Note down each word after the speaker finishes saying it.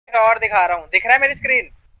और दिखा रहा हूँ, दिख रहा है मेरी स्क्रीन?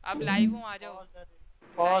 अब लाइव हूँ, आ जाओ। लाइव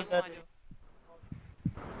हूँ, आ जाओ।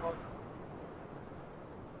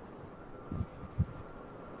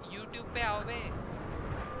 YouTube पे आओ बे।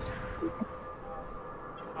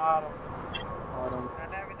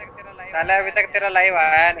 साला अभी तक तेरा लाइव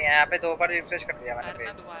आया नहीं है। यहाँ पे 2 बार रिफ्रेश कर दिया मैंने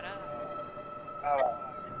करना पेज। दोबारा। अब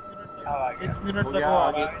आ गया। 6 मिनट से वो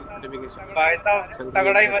आ गया नोटिफिकेशन। भाई साहब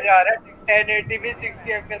तगड़ा ही मजा आ रहा है। 1080 भी 60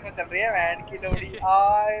 fps में चल रही है वैन की लोड़ी।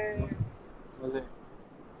 आए मजे।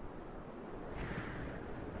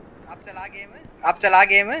 अब चला गेम है। अब चला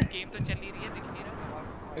गेम है। गेम तो चल ही रही है, दिख नहीं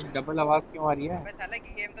रहा। एक डबल आवाज क्यों आ रही है?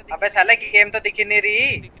 अबे साला गेम तो दिख ही नहीं रही।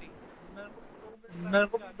 दिख रही। मेरे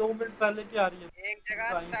को 2 मिनट पहले की आ रही है।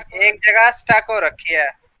 एक जगह स्टक हो रखी है।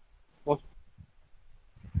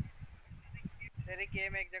 तेरी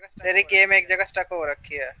गेम एक जगह स्टक हो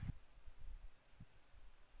रखी है।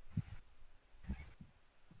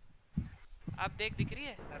 अब देख, दिख रही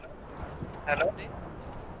है। हेलो। देख।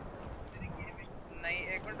 नहीं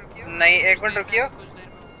एक मिनट रुकियो। कुछ देर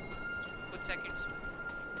में, कुछ सेकंड्स में।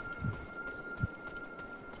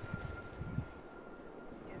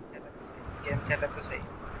 गेम चला तो सही।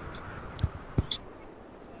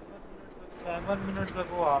 7 मिनट से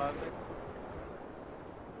वो आ रहा है।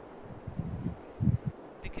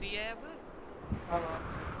 दिख रही है अब।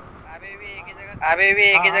 अभी भी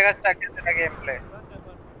एक ही जगह स्टक है तेरा गेम प्ले।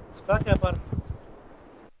 स्टक है पर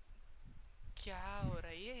क्या हो रहा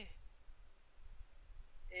है ये?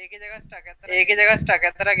 एक ही जगह स्टक है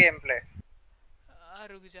तेरा गेम प्ले।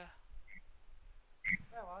 रुक जा।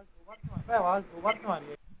 आवाज दो बार क्यों आ रही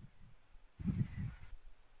है?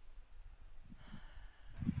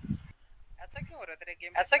 ऐसा क्यों हो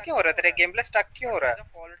रहा है तेरे गेम प्ले स्टक क्यों हो रहा है?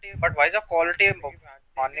 बट भाई साहब क्वालिटी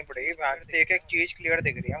माननी पड़ेगी। एक एक चीज क्लियर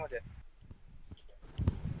दिख रही है मुझे।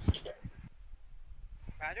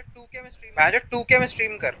 मैं जो 2K में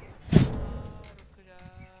स्ट्रीम कर। रुक जा।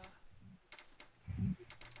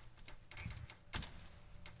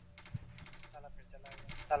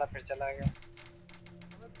 साला फिर चला गया।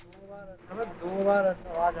 हमें 2 बार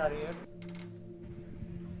आवाज आ रही है।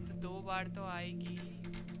 तो 2 बार तो आएगी।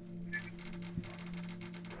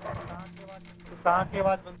 कहाँ के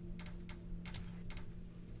आवाज बंद?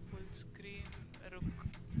 फुल स्क्रीन रुक,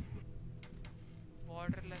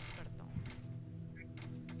 बॉर्डरलेस करता हूँ।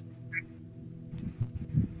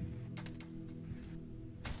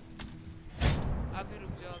 अभी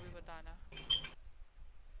रुक जाओ, अभी बताना।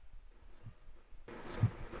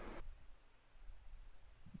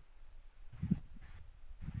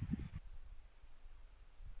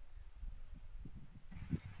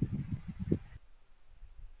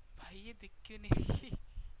 भाई ये दिख क्यों नहीं रही?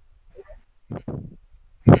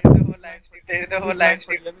 तेरी तो वो लाइव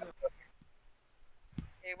स्ट्रीम।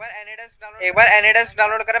 एक बार एनएडएस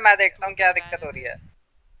डाउनलोड कर, मैं देखता हूँ क्या दिक्कत हो रही है।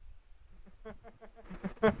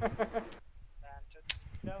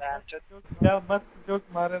 क्या मस्त जोक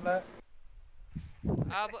मारे ना।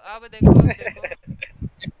 अब देखो,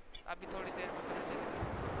 अभी थोड़ी देर में पता चलेगा।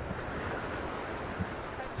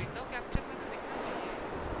 विंडो कैप्चर में तो दिखना चाहिए।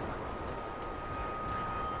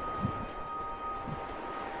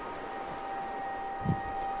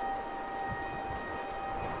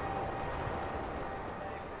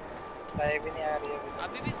 लाइव भी नहीं आ रही है।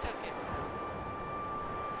 अभी भी स्टक है।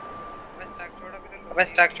 अबे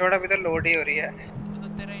स्टक छोड़, अभी तो लोड ही हो रही है। वो तो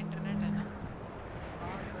तेरा इंटरनेट है ना।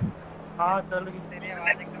 हाँ चल रही।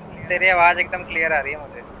 तेरी आवाज एकदम क्लियर आ रही है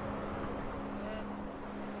मुझे।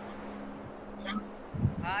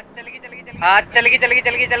 हाँ चल गई चल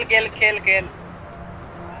खेल।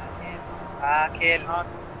 हाँ खेल।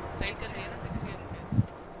 सही चल रही है ना 60 FPS।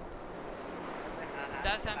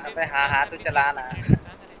 10 MB। अबे हाँ तू चला ना।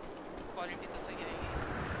 क्वालिटी तो सही आएगी।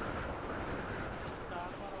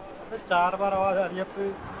 4 बार आवाज आ रही है।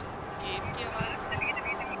 गेम की आवाज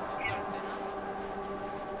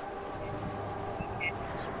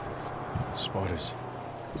Spiders.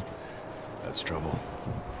 That's trouble.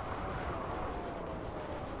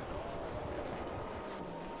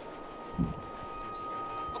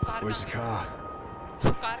 Where's the car?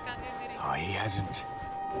 Oh, he hasn't.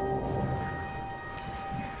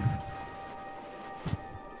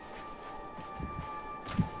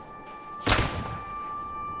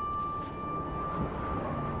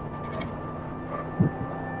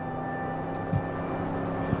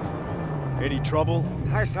 Any trouble?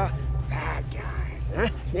 I saw bad guys, huh?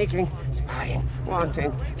 Sneaking, spying,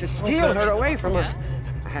 wanting to steal her away from us.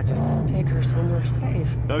 I had to take her somewhere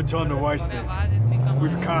safe. No time to waste then.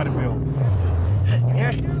 We've a car to build.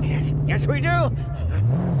 Yes, we do.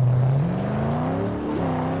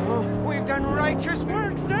 Oh, we've done righteous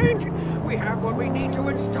work, Saint. We have what we need to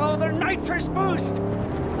install the nitrous boost.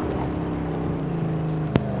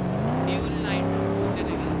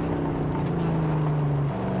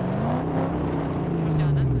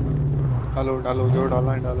 डालो डालो जो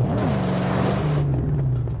डालना है डालो।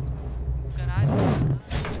 Garage में।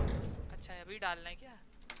 अच्छा अभी डालना है क्या?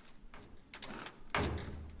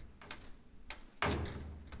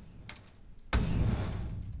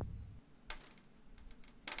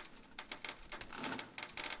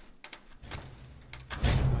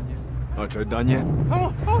 Archer done yet?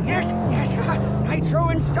 Oh, yes, yes. Nitro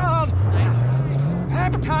installed. Let's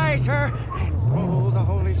baptize her and roll the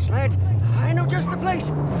holy sled. I know just the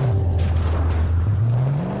place.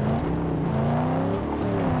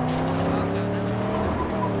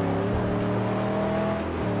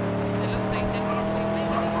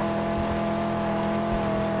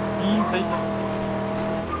 सही है।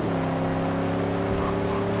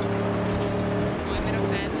 कोई मेरा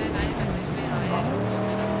फैन है ना, मैसेज में आया है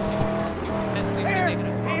There,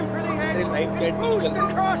 aim for the edge and boost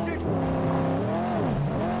across it.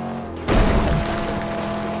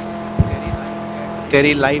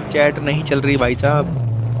 तेरी लाइव चैट नहीं चल रही भाई साहब।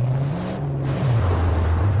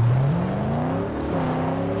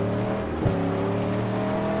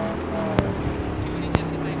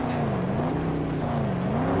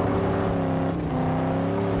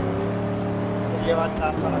 ये बात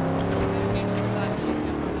साफ करा।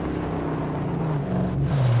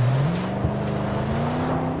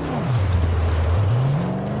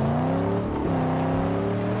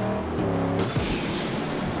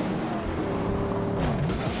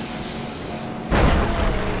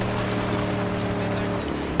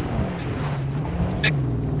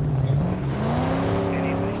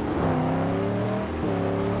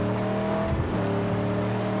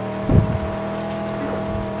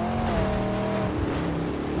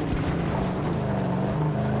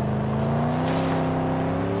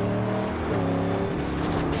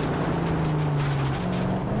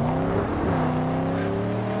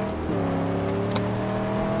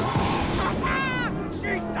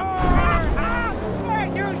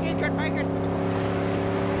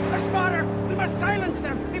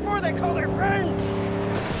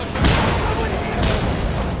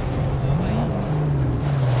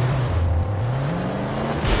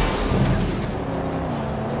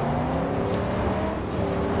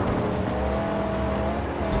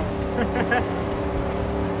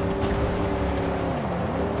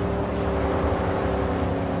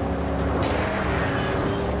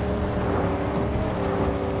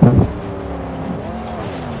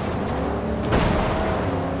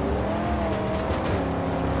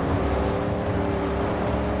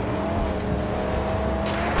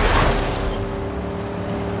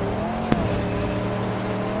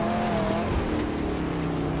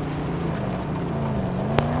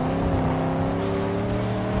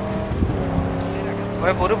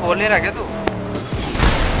 भाई पूरे बोल नहीं रहा क्या तू?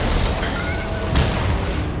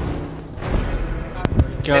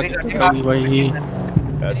 क्या करेंगे भाई?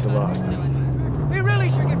 That's the last thing. We really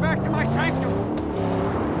should get back to my sanctum.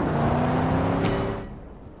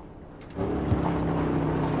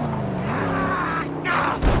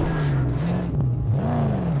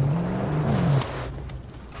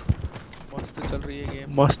 मस्त चल रही है गेम,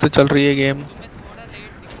 मस्त चल रही है गेम। तुम्हें थोड़ा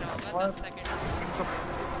लेट दिख रहा होगा, 10 सेकंड।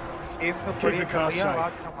 गेम तो बड़ी बढ़िया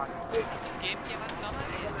आवाज कम आ रही है। गेम की आवाज कम आ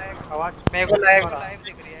रही है। आवाज मेरे को लाइव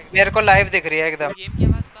दिख रही है। मेरे को लाइव दिख रही है एकदम। गेम की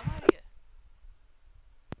आवाज कम आ रही है।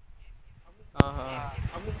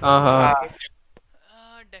 हाँ।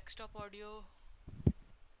 डेस्कटॉप ऑडियो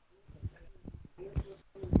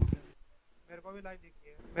मेरे को भी लाइव दिख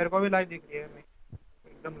रही है। मेरे को भी लाइव दिख रही है।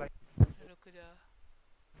 एकदम लाइव। रुक जा।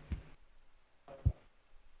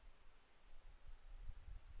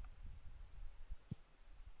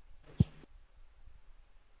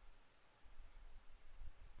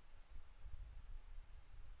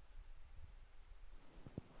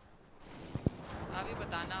 अभी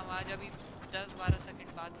बताना आवाज अभी 10-12 सेकंड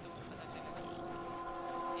बाद तो पता चलेगा।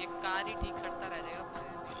 ये कार ही ठीक करता रह जाएगा पूरे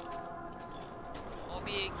दिन। वो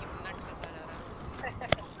भी एक ही मिनट फंसा जा रहा है।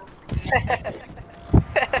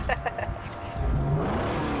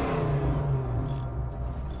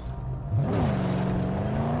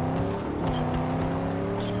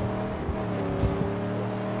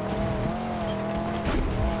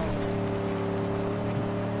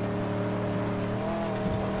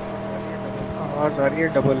 आवाज आ रही है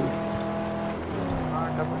डबल। हाँ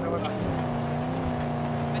डबल आ रही है।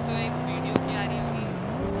 मैं तो एक वीडियो की आ रही होगी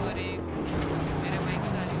और एक मेरे माइक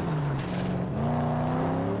से आ रही होगी।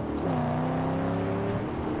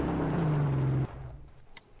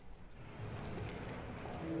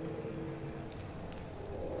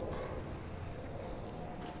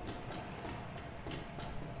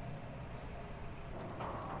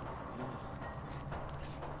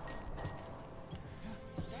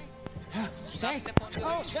 Say,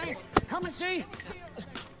 oh, say, Come and see.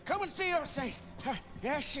 Come and see her, Saint.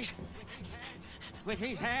 Yes, she's... With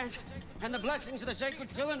these hands and the blessings of the sacred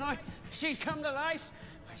Silenoid, she's come to life.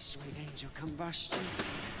 My sweet angel combustion.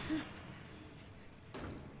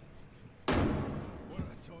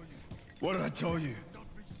 What did I tell you?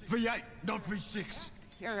 V8, not V6.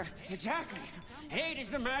 Yeah, exactly. 8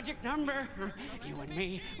 is the magic number. You and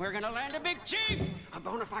me, we're gonna land a big chief. A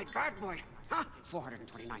bona fide bad boy. Huh?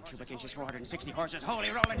 429 cubic inches, 460 horses, holy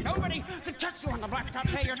rolling. Nobody could touch you on the blacktop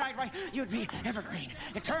day or night. Right? You'd be evergreen,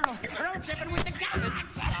 eternal, road tripping with the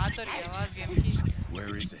gods.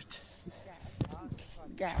 Where is it?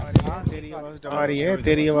 हाँ तेरी आवाज double आ रही है,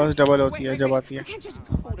 तेरी आवाज double होती है जब आती है।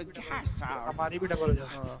 हमारी भी डबल हो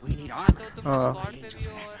जाती है। तो तुम स्क्वाड पे भी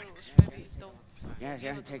हो और उसमें भी तो Yeah,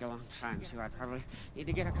 it'd take a long time too. I'd probably need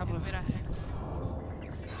to get a couple of... मेरा है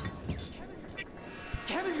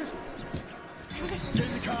Kevin, just... Get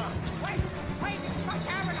in the car. Wait, my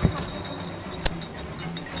camera!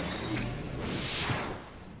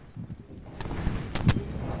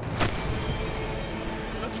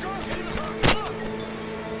 Let's go. Get in the car.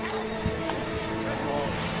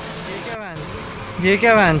 Come on. ये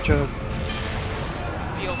क्या van चो?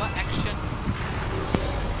 भी होगा action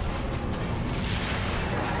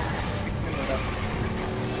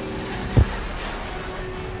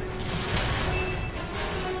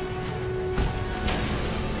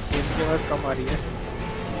इनकी आवाज कम आ रही है।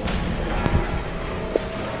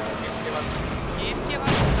 गेम के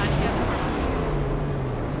बाद पता नहीं कैसे बढ़ा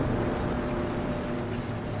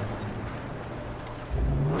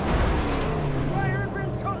Fire and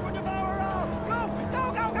brimstone will devour all! Go!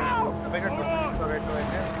 अबे क्या टोरेंटो है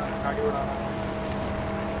गाड़ी उड़ा रहा है।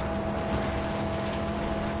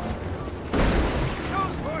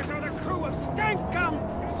 Those boys are the crew of Stankum!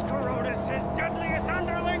 Scrotus' deadliest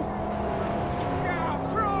underling! Now,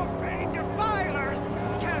 profane defilers!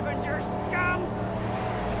 Scavenger scum!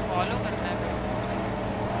 Follow करना है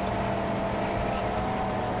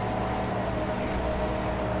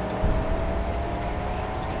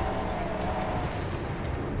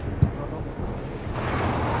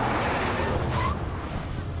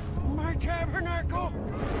My tabernacle!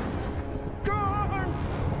 Gone!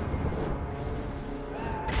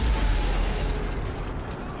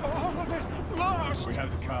 All of it lost! We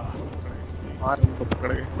have the car. मार उनको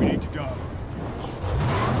पकड़ के। We need to go.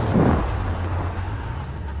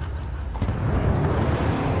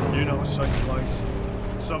 You know a safe place?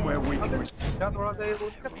 Somewhere we can... क्या थोड़ा सा ये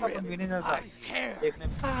उसका कन्वीनियंस है देखने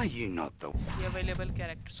में। Are you not the... ये अवेलेबल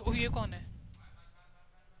कैरेक्टर्स ओ ये कौन है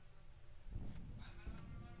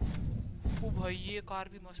ओ भाई ये कार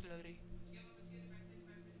भी मस्त लग रही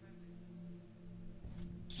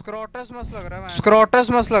स्क्रॉटस मस्त लग रहा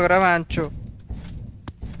है वैन चो।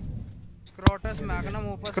 स्क्रॉटस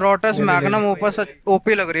मैग्नम ओपस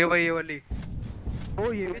ओपी लग रही है भाई ये वाली।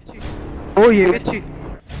 ओ ये भी अच्छी।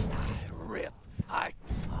 Rip.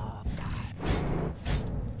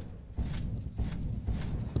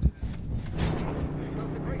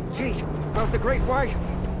 Jeet, of the Great White,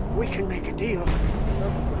 we can make a deal.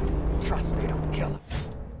 Trust they don't kill him.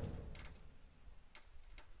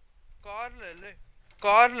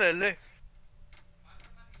 Car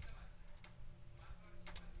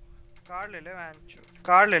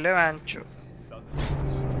ले ले वैन चो।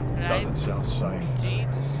 Doesn't sound safe.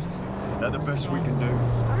 जीट्स That the best we can do?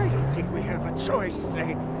 I don't think we have a choice,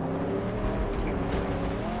 Zane.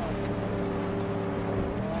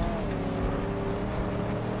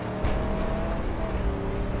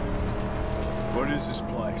 What is this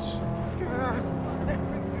place?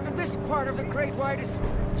 This part of the Great White is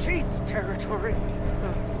Cheat's territory.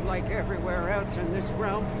 Like everywhere else in this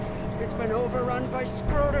realm, it's been overrun by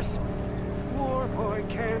Scrotus. War boy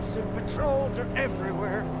camps and patrols are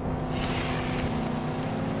everywhere.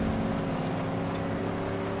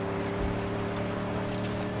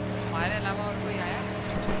 हमारे अलावा और कोई आया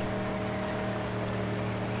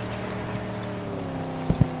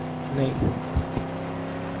नहीं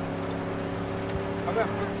अबे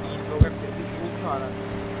हम लोग 3 लोग हैं फिर भी क्यों आ रहा है?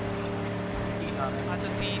 3 आ रहे हैं। हाँ तो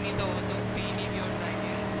तीन ही तो तीन ही भी हो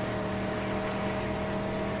जाएंगे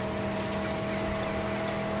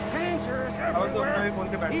Danger is अब तो अपना भी everywhere. बोल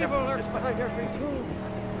के बैठ गया। Evil lurks behind every tomb.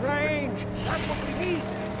 Range. That's what we need.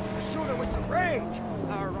 A shooter with some range.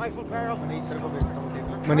 Our rifle barrel. Manish sir को भेजता हूँ देख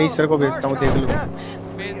लो। मनीष सर को भेजता हूँ देख लो।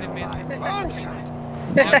 भेज दे Onshot.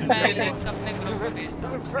 और मैं लिंक अपने ग्रुप में भेजता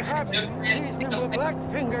हूँ Perhaps these nimble black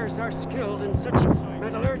fingers are skilled in such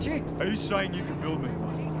metallurgy. Are you saying you can build me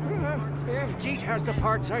one? If Jeet has the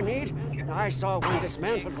parts I need, I saw one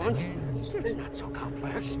dismantled once. It's not so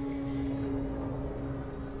complex.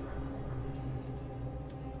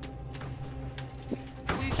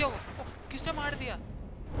 ये क्या हुआ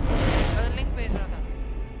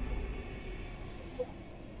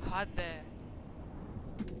हद है।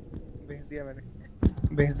 भेज दिया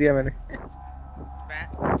मैंने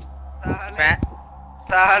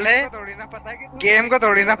साले game को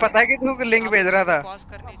थोड़ी ना पता है कि तू लिंक भेज रहा था। पॉज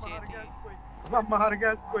करनी चाहिए थी। मार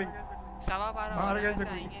गया कोई। 12:15 मार गया से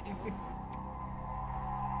आएंगे नहीं वो।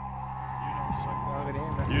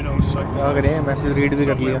 You know क्या करें, मैसेज रीड भी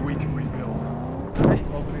कर लिया। we can rebuild.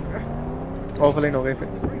 ऑफलाइन हो गए फिर।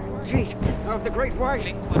 Cheat of the Great White.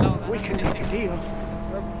 Link खोला होगा We can make a deal.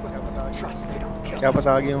 Trust they don't kill क्या us. पता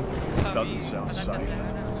आ गया हूँ। Doesn't sound पता चल safe. जाएगा ना।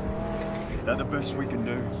 That the best we can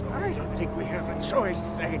do? I don't think we have a choice,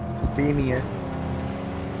 Zane. भी नहीं है।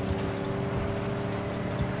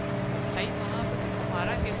 भाई वहाँ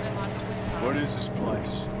हमारा किसने मारा कोई था? What is this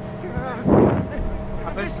place?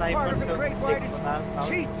 This part of the Great White is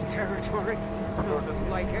Cheat's territory.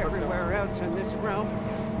 Like everywhere else in this realm,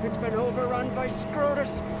 it's been overrun by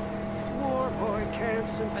Scrotus. War boy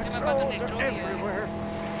camps and patrols are everywhere.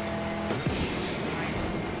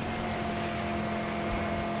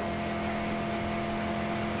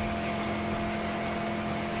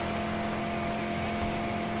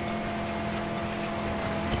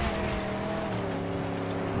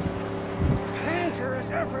 Panzer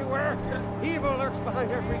is everywhere. Evil lurks behind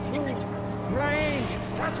every tomb. Range.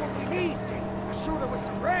 That's what we need. A shooter with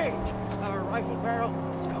some range. A rifle barrel,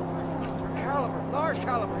 scope, or caliber, large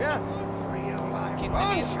caliber, yeah. Real live कितनी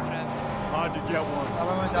gunshot. दूर है? Hard to get one.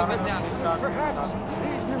 Perhaps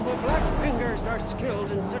these nimble black fingers are skilled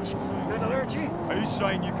in such metallurgy. Are you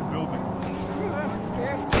saying you can build me?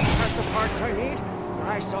 If Cheat has the parts I need,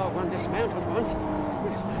 I saw one dismantled once.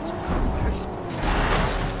 It's not so complex.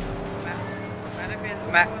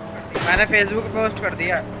 मैंने Facebook पे post कर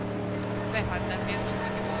दिया। मैं हद है Facebook पे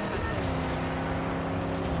भी post कर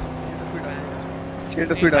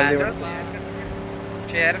स्टेटस भी डाल दिया।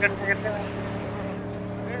 शेयर करते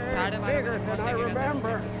Bigger than I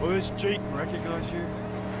remember. Well, this cheat recognize you?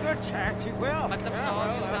 Good chance he will. मतलब 100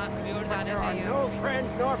 व्यूअर्स आने There are चाहिए। no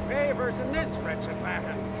friends nor favors in this wretched land.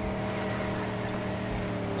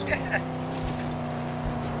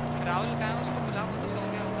 Rahul कहाँ है? उसको बुला, वो तो सो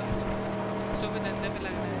गया होगा। सुबह धंधे पे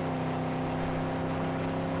लगना है।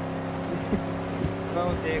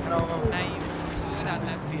 देख रहा हूँ नहीं सो जाता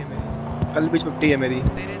है। कल भी छुट्टी है मेरी।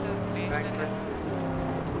 तेरे तो पेज में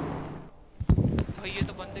भाई ये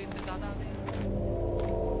तो बंदे इतने ज़्यादा आ गए।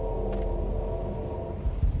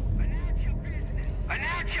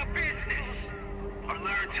 Announce your business, or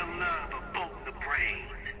learn to love a bolt in the brain.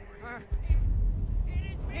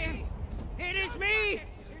 It is me,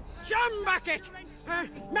 Jum Bucket,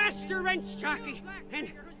 Master Wrench Jockey, and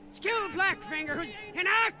Skill Blackfinger, who's an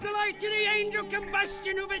acolyte to the angel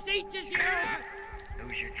combustion who beseeches you.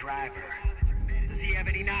 Who's your driver? Does he have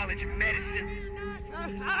any knowledge of medicine?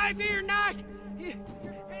 I fear not.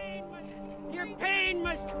 Your pain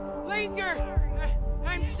must linger.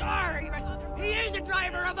 I'm sorry, but he is a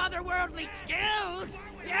driver of otherworldly skills.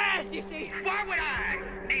 Yes, you see. Why would I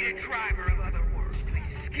need a driver of otherworldly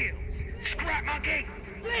skills? Scrap monkey!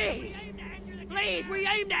 Please, please, we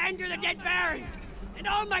aim to enter the Dead Barrens, and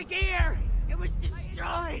all my gear, it was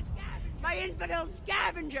destroyed by infidel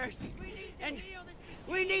scavengers, and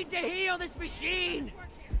we need to heal this machine.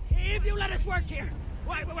 If you let us work here,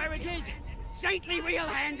 where it is, saintly real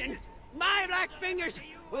hands and my black fingers,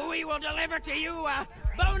 we will deliver to you a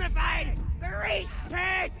bona fide grease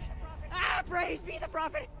pit. Praise be the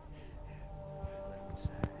prophet.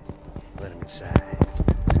 Let him inside.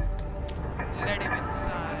 Let him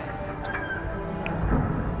inside.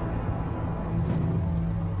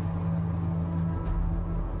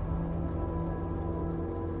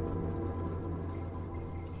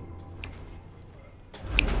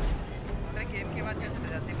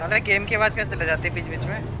 साला game की आवाज क्या चले जाती है बीच-बीच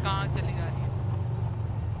में? कहाँ चली जा रही है?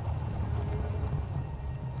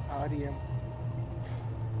 आ रही है।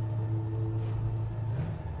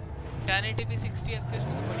 1080p 60 fps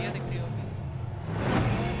में तो बढ़िया दिख रही होगी।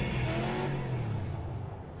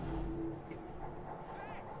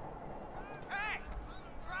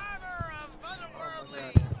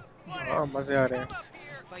 हाँ मजे आ रहे हैं।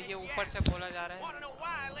 भाई ये ऊपर से बोला जा रहा है।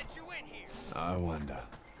 I wonder.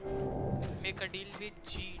 Make a deal with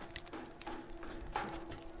cheat.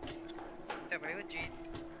 ते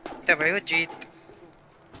बड़ी वो जीत।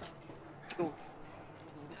 तू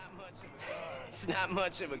It's not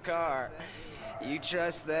much of a car. You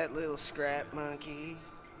trust that little scrap monkey?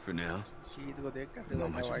 For now. चीज को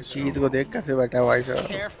देख कैसे बैठा है भाई साहब।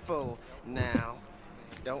 Careful now.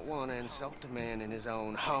 Don't want to insult a man in his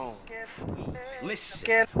own home.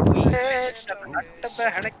 Listen,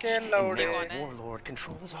 Warlord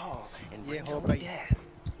controls all and brings only death.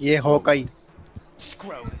 ये हो कई।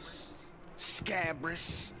 Scrotus,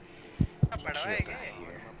 Scabrous,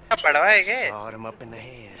 पड़वाएंगे Sawed him up in the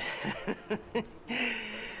head.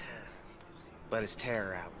 But his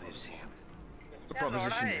terror outlives him. The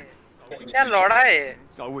proposition then. क्या लौड़ा है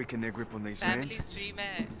Got to weaken their grip on these family hands. Stream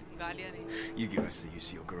है गालियां नहीं You give us the use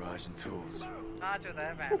of your garage and tools. नाच होता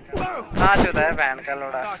है band का नाच होता है बैंड का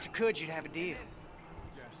लौड़ा Thought you could, you'd have a deal.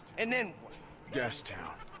 And then what?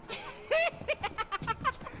 Gastown.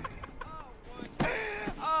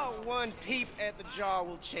 Oh, one peep at the jaw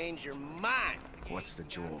will change your mind. What's the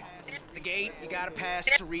jaw? It's a gate you gotta pass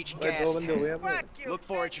to reach भाई दो बंदे हो Gastown. गए अपने। Look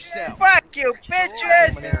for it yourself. fuck you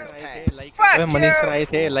bitches fuck अबे Manish you राय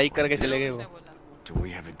थे like करके चले गए वो उसने बोला Do we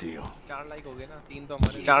have a deal? 4 like हो गए ना 3 तो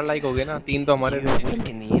हमारे 4 लाइक हो गए ना 3 तो हमारे थे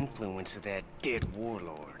Weaken the influence of that dead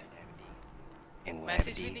warlord. And we'll have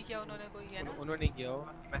a message भी deal. नहीं किया उन्होंने कोई है ना उन्होंने किया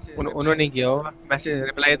होगा मैसेज उन्होंने किया होगा मैसेज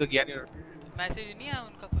रिप्लाई तो किया नहीं मैसेज नहीं आया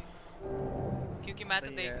उनका कोई क्योंकि मैं तो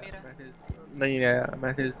देख नहीं रहा मैसेज नहीं आया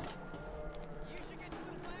message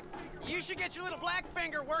You should get your little black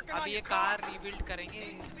finger working on अभी ये your car. कार रीबिल्ड करेंगे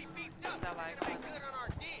तब आएगा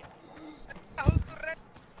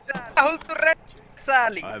राहुल तुर्रेट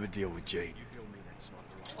साली I have a deal with Jake.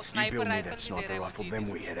 वो You sniper build me rifle that भी दे sniper रहे rifle, हैं then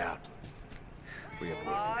we head out. We have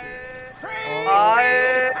work to do.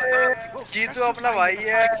 आए जीतू अपना भाई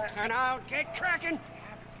है And I'll get cracking.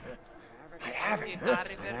 I have it. ये Huh? कार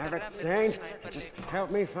रिपेयर I कर have रहा it, है Saint. Sniper Just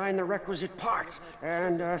help me find the requisite parts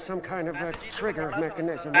and some kind of a trigger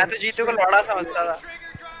mechanism. मैं तो जीतू को लौड़ा समझता था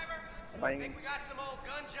Trigger driver. I think we got some old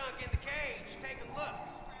gun junk in the cage. Take a look.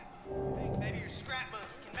 Think maybe your scrap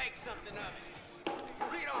monkey can make something of it.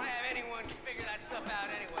 We don't have anyone can figure that stuff out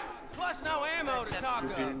anyway. Plus no ammo to talk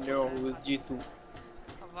You of. didn't know who was G2.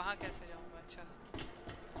 अब वहाँ कैसे जाऊँगा अच्छा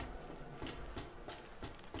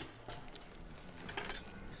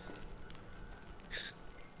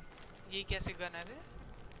ये कैसे gun है बे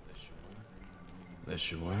This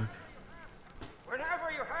should work. Whenever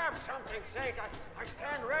you have something, Saint, I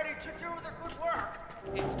stand ready to do the good work.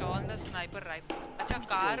 Install the sniper rifle अच्छा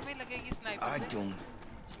car में लगेगी sniper I don't.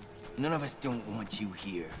 None of us don't want you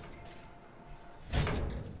here.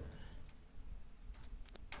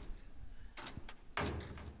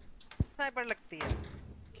 Sniper लगती है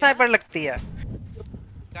sniper लगती है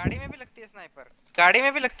गाड़ी में भी लगती है स्नाइपर गाड़ी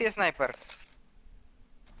में भी लगती है sniper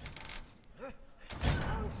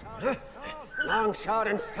Long shot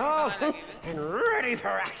installed and ready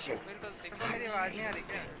for action. मेरी आवाज नहीं आ रही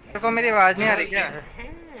क्या तेरे को मेरी आवाज नहीं आ रही क्या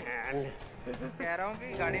कह रहा हूँ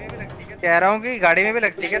कि गाड़ी में भी लगती है कह रहा हूँ कि गाड़ी में भी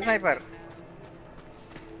लगती है क्या स्नाइपर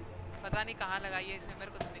पता नहीं कहाँ लगाई है इसने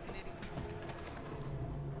मेरे को तो दिख नहीं रही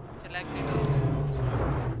selected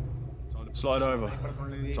Slide over.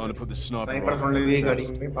 Time to put the sniper sniper rifle. Phone ले ली गाड़ी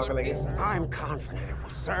में पागल है क्या I'm confident it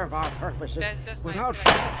will serve our purposes That's the without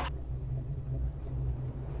sniper fail.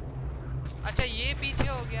 अच्छा ये पीछे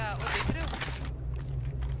हो गया वो देख रहे हो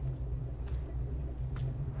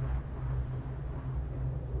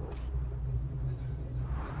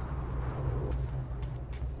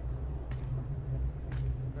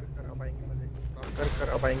कर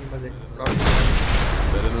अब आएंगे मजे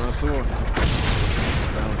Better than I thought. It's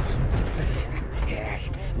balance. Yes,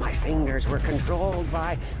 my fingers were controlled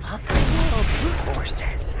by otherworldly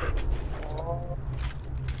forces.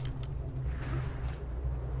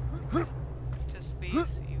 Just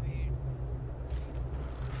space इवेट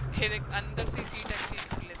ये देख अंदर से सीट एक्सचेंज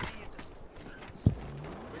कर लेते हैं ये तो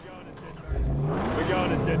We're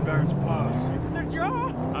going to Dead Baron's Pass. The jaw?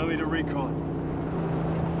 Only to recon.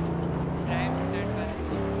 Drive to dead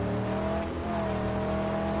balance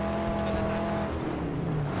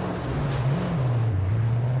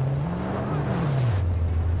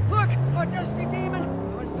Look, a dusty demon,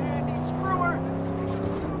 a sandy screwer.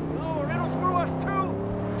 Oh, it'll screw us too.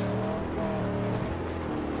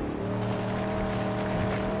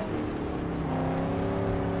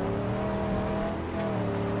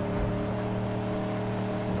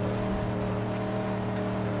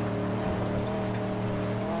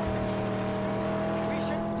 We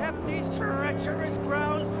should step these treacherous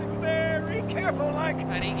grounds very careful like.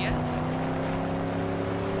 अरे क्या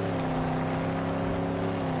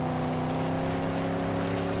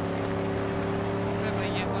अरे भाई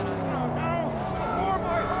ये कौन आ Oh no! A war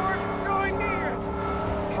boy horde drawing near!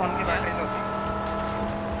 Phone की battery होती है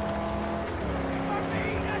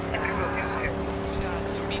battery होती है उसके अच्छा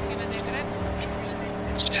तो पीसी में देख रहे हैं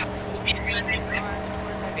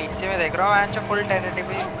पीछे में देख रहा हूँ and full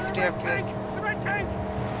 1080p 60 fps The red tank!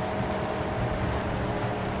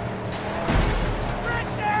 Red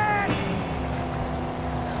tank!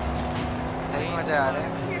 सही मजा आ रहा है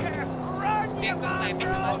टीम को स्नाइपर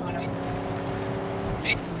से मार मारी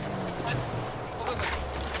ओके भाई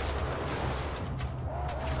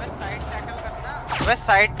बस साइड टैकल अबे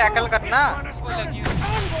साइड टैकल करना।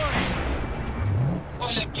 वो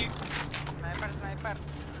लगी स्नाइपर स्नाइपर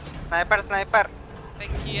स्नाइपर स्नाइपर पे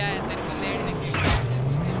किया है तेरे को लेट निकली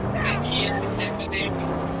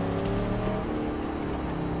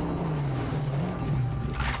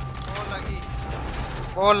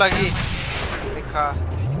वो लगी दिखा।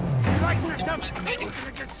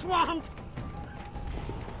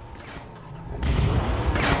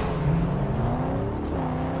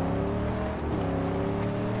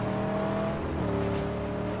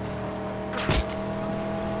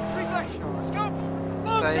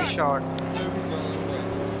 सही शॉट।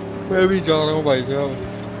 मैं भी जा रहा हूँ भाई साहब।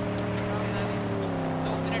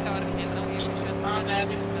 2 मिनट और खेल रहा हूँ ये मिशन। मैं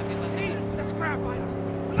भी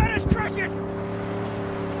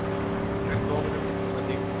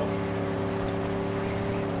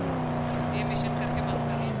ये मिशन करके बंद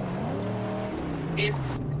कर।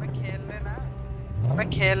 अबे खेल लेना, अबे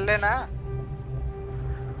खेल लेना,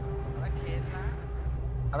 अबे खेलना,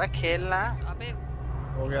 अबे खेलना। अबे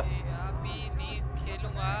हो गया। अभी नहीं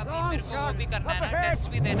खेलूंगा, अभी मेरे को वो भी करना है ना, टेस्ट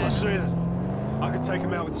भी देना है। I can take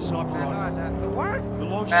him out with the sniper पहलो rifle. आजा, The what? The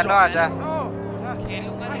long पहलो shot. आजा।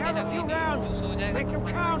 खेलूंगा लेकिन अभी नहीं, तू सो जाएगा।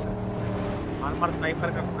 मार मार स्नाइपर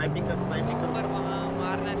कर, स्नाइपिंग कर, स्नाइपिंग कर। पर वहाँ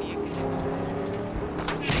मारना नहीं है किसी को।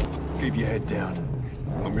 Keep your head down.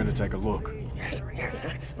 I'm gonna take a look. Yes,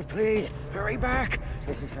 but please, hurry back.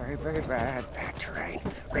 This is very, very bad terrain.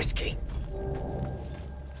 Risky.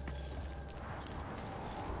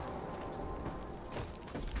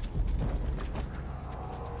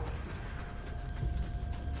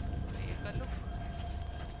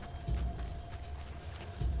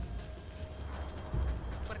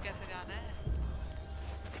 ऊपर कैसे जाना है?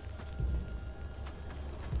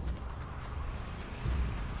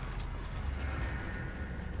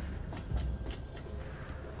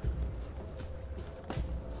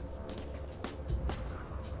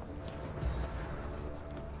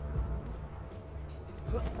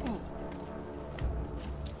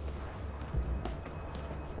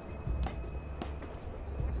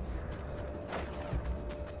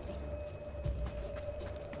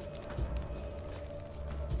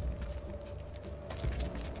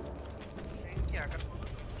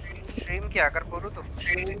 स्ट्रीम क्या कर बोलूं तो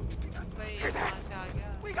भाई कहाँ से आ गया?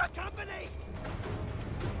 We got company.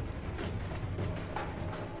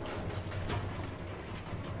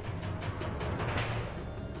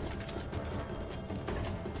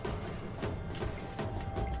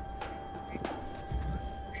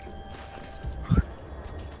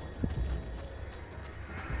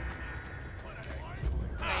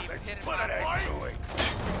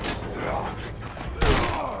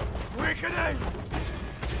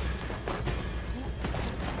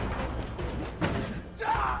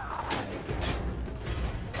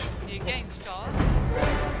 ये क्या इंस्टॉल?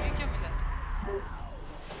 ये क्या मिला?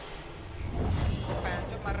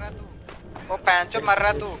 पैंचो मर रहा तू, वो पैंचो मर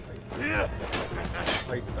रहा तू।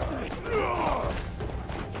 भाई साहब।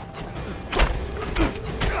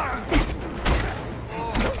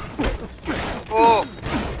 ओ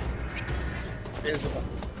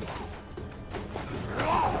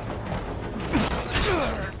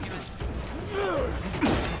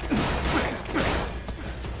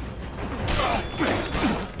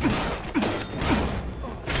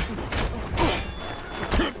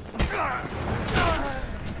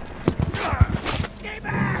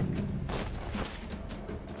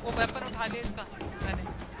वो वेपन उठा लिया इसका मैंने।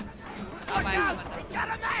 अब आएगा बता।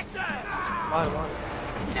 मार मार।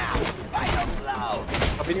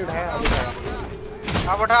 अभी नहीं उठाया, अभी उठाया।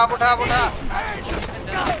 अब उठा, अब उठा, अब उठा। 10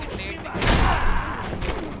 सेकंड लेट में।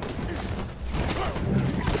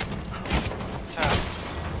 अच्छा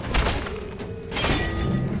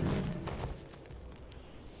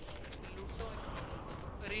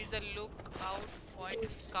Raise a look out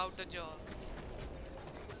point, scout a job.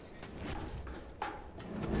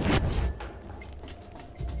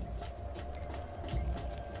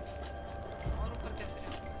 और ऊपर कैसे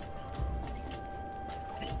जाऊं?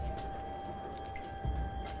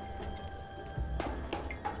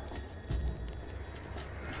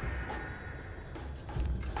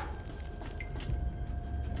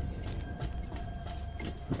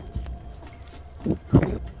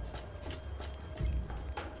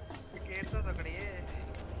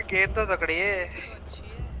 गेम तो तकड़ी है। अच्छी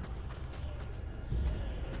है।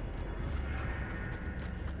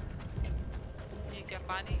 ये क्या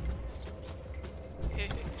पानी?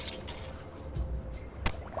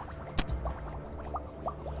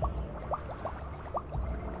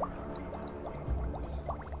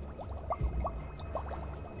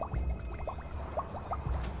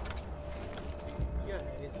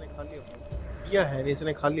 किया है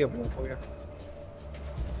इसने, खाली अपना हो गया।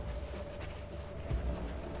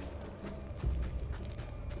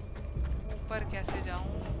 ऊपर कैसे जाऊं?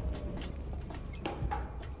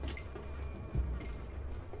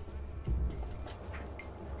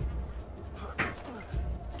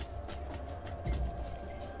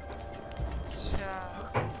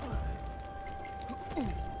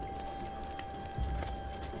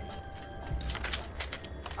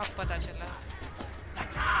 अब पता चला।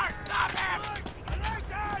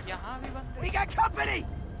 यहाँ भी बंद है। We got company.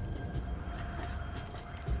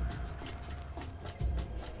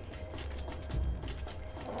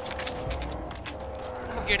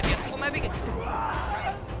 गिर गया। तो मैं भी गिर।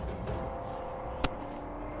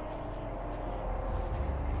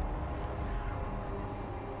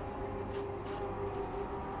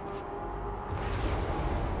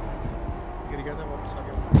 गिर गया था वापस आ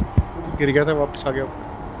गया। गिर गया था वापस आ गया।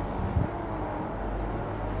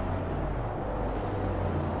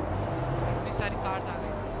 सारी कार्स आ गई।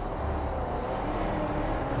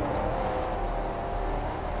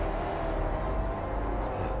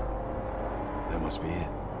 That must be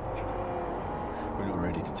it. We're not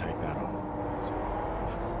ready to take that on.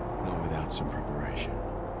 Not without some preparation.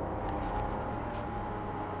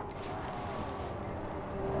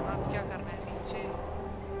 अब क्या करना है नीचे?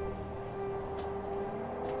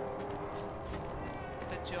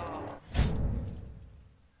 The job.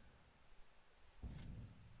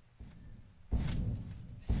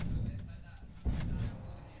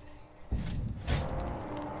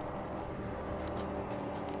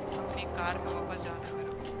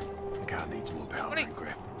 The car needs more power and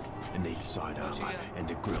grip. It needs side armor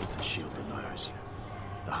and a grill to shield the nose.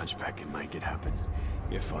 The Hunchback can make it happen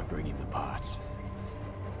if I bring him the parts.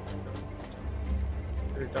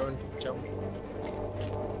 Return to jump.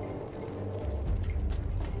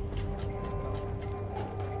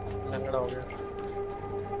 लंगड़ा हो गया।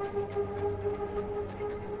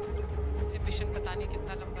 ये mission पता नहीं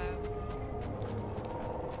कितना लंबा है।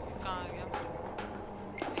 कहाँ आ गया?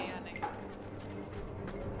 नहीं आने।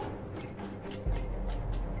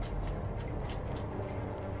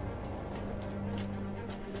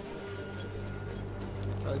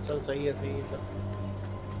 चल सही है चल।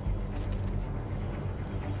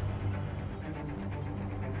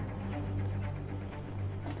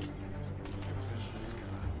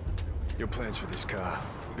 Your plans for this car,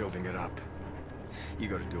 building it up. You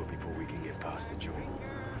gotta do it before we can get past the joint.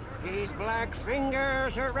 These black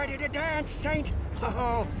fingers are ready to dance, Saint.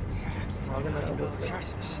 Oh,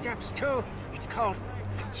 just the steps too. It's called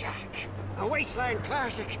the Jack, a wasteland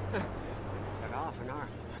classic. But off an hour.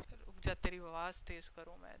 रुक जा, तेरी आवाज तेज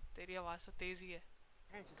करूँ मैं। तेरी आवाज तो तेज ही है।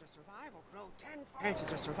 Chances of survival grow tenfold. Chances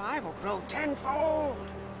of survival grow tenfold.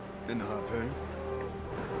 Then the harpoon.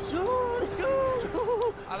 Soon.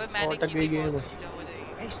 अबे मैंने की थी बहुत जा हो जाएगी।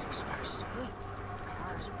 Basics first.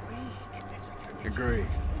 Car's weak.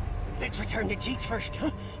 Agreed. Let's return to Jeeks first,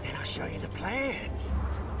 huh? Then I'll show you the plans.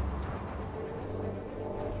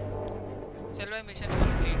 चल भाई मिशन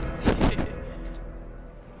कंप्लीट।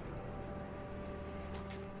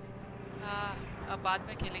 अब बाद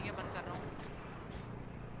में खेलेंगे, बंद कर रहा हूँ।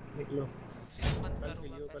 निकलो। स्ट्रीम बंद कल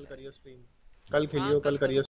करूँगा। कल करियो स्ट्रीम। कल खेलियो कल करियो।